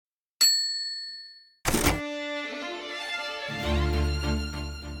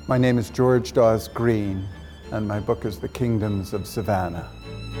My name is George Dawes Green, and my book is The Kingdoms of Savannah.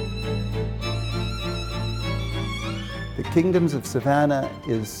 The Kingdoms of Savannah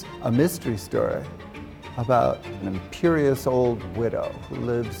is a mystery story about an imperious old widow who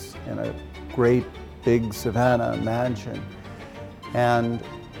lives in a great big Savannah mansion. And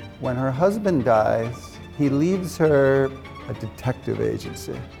when her husband dies, he leaves her a detective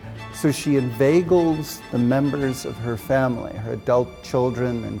agency. So she inveigles the members of her family, her adult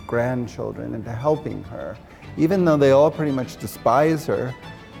children and grandchildren, into helping her. Even though they all pretty much despise her,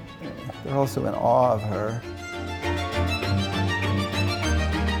 they're also in awe of her.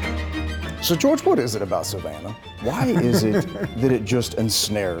 So George, what is it about Savannah? Why is it that it just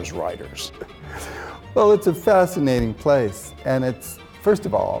ensnares writers? Well, it's a fascinating place, and it's, first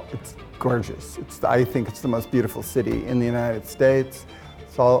of all, it's gorgeous. I think it's the most beautiful city in the United States.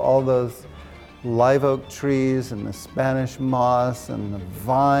 It's all those live oak trees and the Spanish moss and the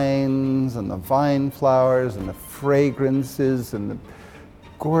vines and the vine flowers and the fragrances and the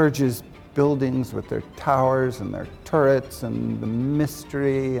gorgeous buildings with their towers and their turrets and the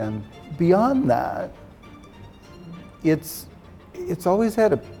mystery. And beyond that, it's always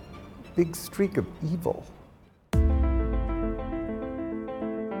had a big streak of evil.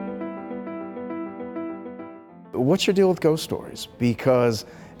 What's your deal with ghost stories? Because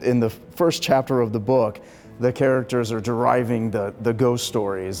in the first chapter of the book, the characters are deriving the ghost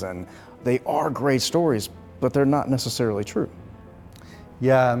stories, and they are great stories, but they're not necessarily true.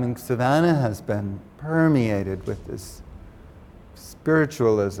 Yeah, I mean, Savannah has been permeated with this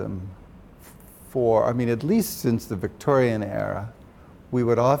spiritualism at least since the Victorian era. We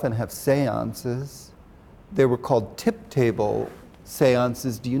would often have séances. They were called tip table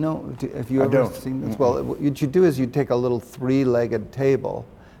séances. Do you know, have you ever seen this? Well, what you'd do is you'd take a little three-legged table,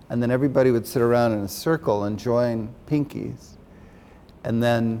 and then everybody would sit around in a circle and join pinkies. And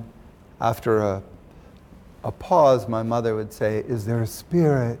then after a pause, my mother would say, "Is there a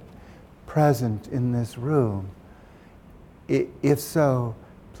spirit present in this room? If so,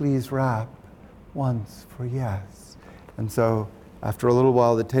 please rap once for yes." And so after a little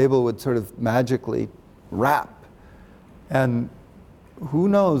while, the table would sort of magically rap. And who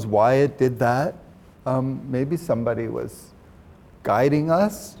knows why it did that? Maybe somebody was guiding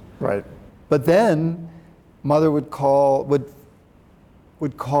us. Right. But then Mother would call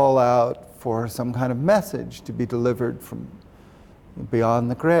out for some kind of message to be delivered from beyond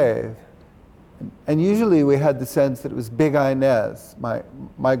the grave. And usually we had the sense that it was Big Inez,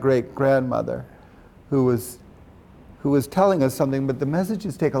 my great-grandmother, who was telling us something, but the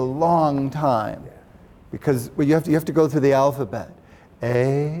messages take a long time because you have to go through the alphabet.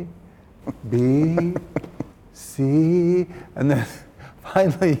 A, B, C, and then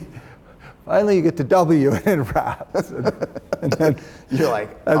finally you get to W and it raps. And then you're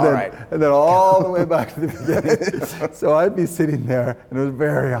like, all right. And then all the way back to the beginning. So I'd be sitting there, and it was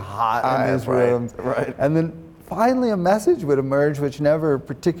very hot in this room. Right. And then finally a message would emerge, which never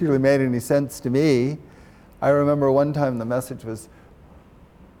particularly made any sense to me. I remember one time the message was,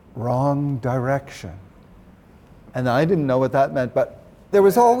 "Wrong direction." And I didn't know what that meant, but there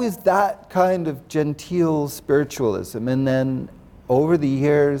was always that kind of genteel spiritualism. And then over the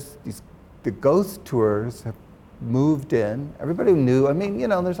years, the ghost tours have moved in. Everybody knew,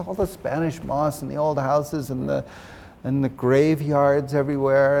 there's all the Spanish moss in the old houses and the graveyards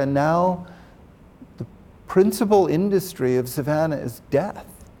everywhere. And now the principal industry of Savannah is death.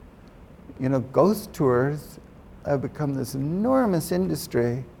 Ghost tours have become this enormous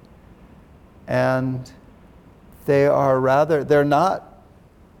industry, and they're not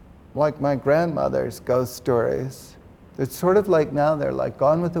like my grandmother's ghost stories. It's sort of like now they're like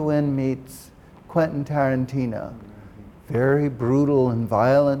Gone with the Wind meets Quentin Tarantino. Very brutal and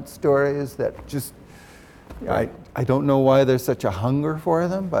violent stories that just, I don't know why there's such a hunger for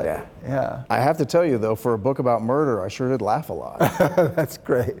them, but yeah. I have to tell you though, for a book about murder, I sure did laugh a lot. That's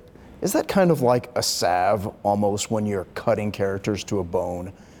great. Is that kind of like a salve almost when you're cutting characters to a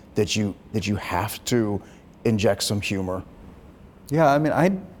bone, that you have to inject some humor? Yeah,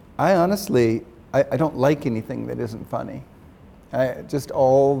 I honestly, I don't like anything that isn't funny. Just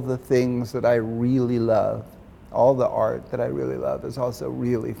all the things that I really love, all the art that I really love is also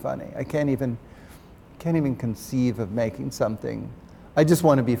really funny. I can't even conceive of making something. I just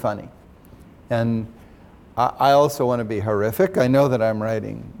want to be funny. And I also want to be horrific. I know that I'm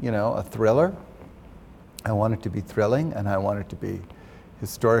writing, a thriller. I want it to be thrilling, and I want it to be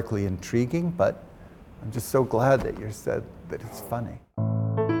historically intriguing, but I'm just so glad that you said that it's funny.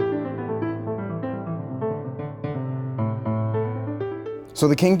 So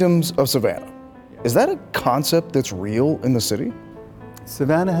the Kingdoms of Savannah, is that a concept that's real in the city?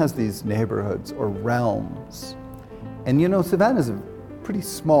 Savannah has these neighborhoods or realms. And you know, Savannah's a pretty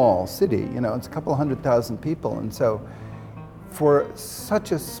small city, you know, it's a couple 100,000 people. And so for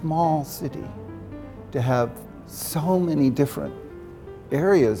such a small city to have so many different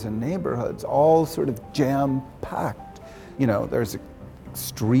areas and neighborhoods, all sort of jam-packed. You know, there's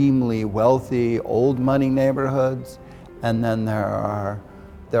extremely wealthy, old money neighborhoods, and then there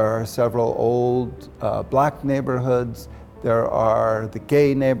are several old black neighborhoods, there are the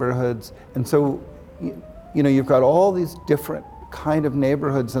gay neighborhoods, and so, you know, you've got all these different kind of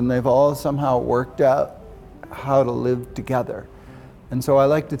neighborhoods, and they've all somehow worked out how to live together. And so I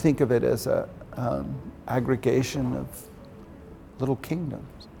like to think of it as a aggregation of little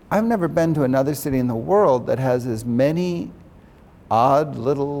kingdoms. I've never been to another city in the world that has as many odd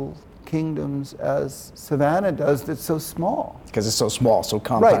little kingdoms as Savannah does that's so small. Because it's so small, so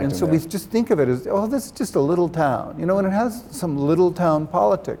compact. Right, and so we just think of it as, oh, this is just a little town. You know, and it has some little town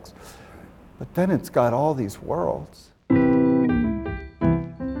politics. But then it's got all these worlds.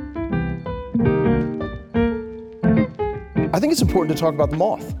 I think it's important to talk about the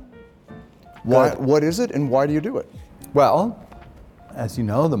Moth. What is it and why do you do it? Well, as you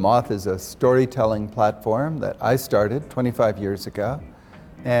know, the Moth is a storytelling platform that I started 25 years ago.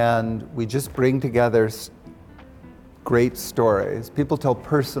 And we just bring together great stories. People tell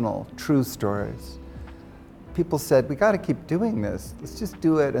personal, true stories. People said, we got to keep doing this. Let's just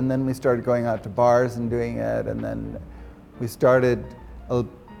do it. And then we started going out to bars and doing it. And then we started a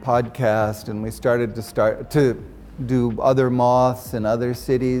podcast, and we started to do other Moths in other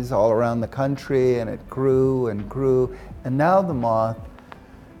cities all around the country, and it grew and grew. And now the Moth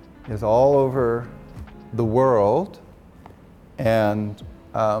is all over the world. And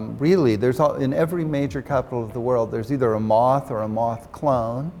really, in every major capital of the world, there's either a Moth or a Moth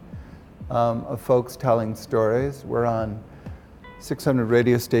clone of folks telling stories. We're on 600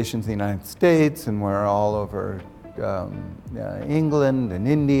 radio stations in the United States, and we're all over England and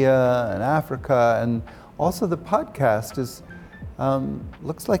India and Africa. And also the podcast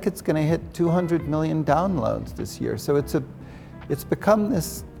looks like it's going to hit 200 million downloads this year. So it's become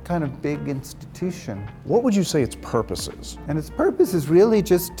this kind of big institution. What would you say its purpose is? And its purpose is really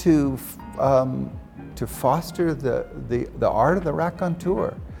just to foster the art of the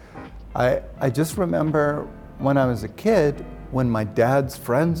raconteur. I just remember when I was a kid, when my dad's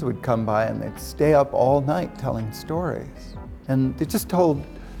friends would come by and they'd stay up all night telling stories. And they just told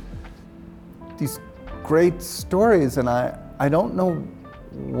these great stories, and I don't know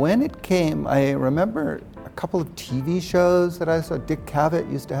when it came. I remember a couple of TV shows that I saw. Dick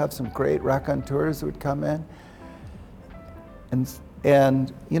Cavett used to have some great raconteurs who would come in.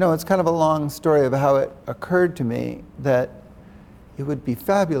 And you know, it's kind of a long story of how it occurred to me that it would be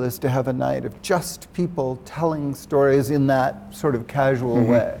fabulous to have a night of just people telling stories in that sort of casual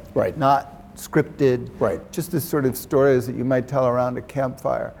way. Right. Not scripted. Right. Just the sort of stories that you might tell around a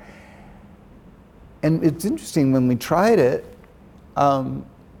campfire. And it's interesting, when we tried it,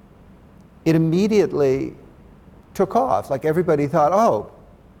 it immediately took off. Like, everybody thought, oh,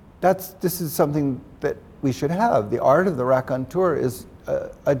 this is something that we should have. The art of the raconteur is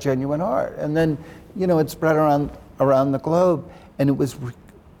a genuine art. And then, you know, it spread around the globe. And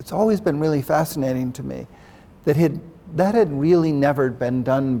it's always been really fascinating to me that had really never been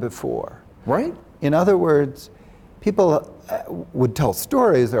done before. Right. In other words, people would tell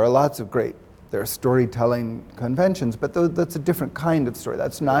stories. There are storytelling conventions, but that's a different kind of story.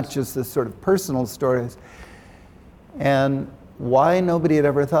 That's not just this sort of personal stories. And why nobody had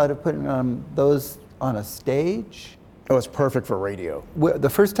ever thought of putting those on a stage? Oh, it's perfect for radio. The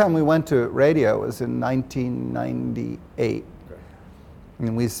first time we went to radio was in 1998.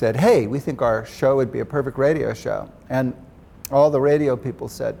 And we said, hey, we think our show would be a perfect radio show. And all the radio people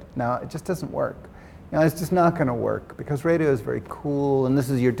said, no, it just doesn't work. You know, it's just not going to work, because radio is very cool, and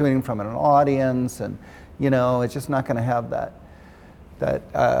you're doing it from an audience, and you know, it's just not going to have that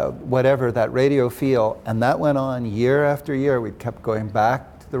radio feel. And that went on year after year. We kept going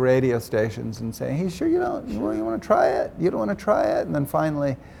back to the radio stations and saying, hey, sure, you want to try it? You don't want to try it? And then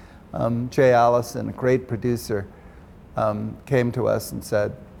finally, Jay Allison, a great producer, came to us and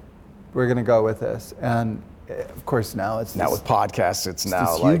said, we're going to go with this. And of course, now with podcasts, it's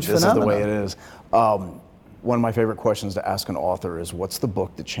now this like, huge this phenomenon. is the way it is. One of my favorite questions to ask an author is, what's the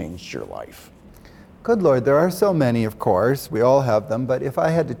book that changed your life? Good Lord, there are so many, of course. We all have them. But if I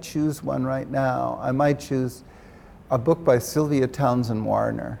had to choose one right now, I might choose a book by Sylvia Townsend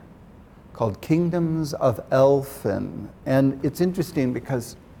Warner called Kingdoms of Elfin. And it's interesting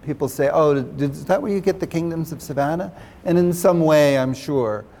because people say, oh, is that where you get the Kingdoms of Savannah? And in some way, I'm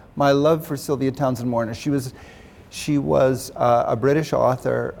sure, my love for Sylvia Townsend Warner, she was She was a British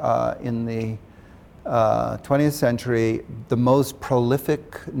author in the 20th century, the most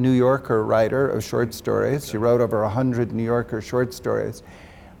prolific New Yorker writer of short stories. She wrote over 100 New Yorker short stories.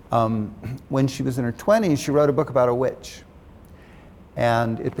 When she was in her 20s, she wrote a book about a witch.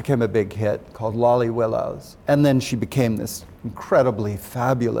 And it became a big hit called Lolly Willows. And then she became this incredibly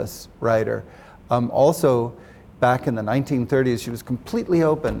fabulous writer. Also, back in the 1930s, she was completely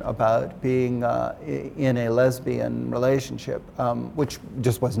open about being in a lesbian relationship, which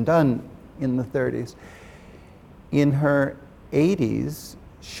just wasn't done in the 30s. In her 80s,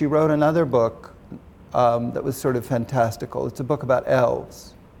 she wrote another book that was sort of fantastical. It's a book about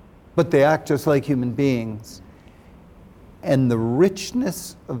elves, but they act just like human beings. And the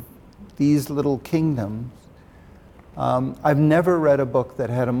richness of these little kingdoms, I've never read a book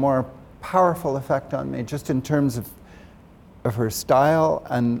that had a more powerful effect on me, just in terms of her style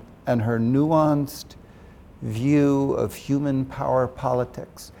and her nuanced view of human power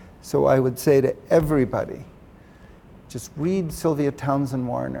politics. So I would say to everybody, just read Sylvia Townsend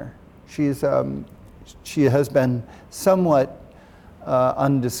Warner. She has been somewhat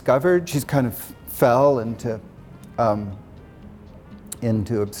undiscovered. She's kind of fell into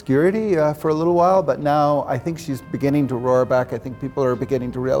obscurity for a little while, but now I think she's beginning to roar back. I think people are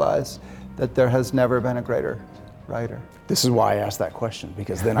beginning to realize that there has never been a greater writer. This is why I asked that question,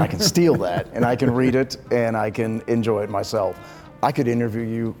 because then I can steal that and I can read it and I can enjoy it myself. I could interview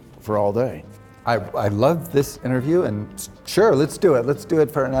you for all day. I love this interview, and sure, let's do it. Let's do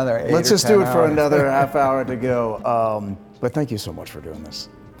it for another 8 Let's or just 10 do it for hours. another half hour to go. But thank you so much for doing this.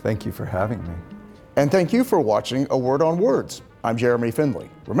 Thank you for having me. And thank you for watching A Word on Words. I'm Jeremy Finley.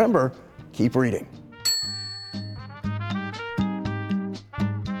 Remember, keep reading.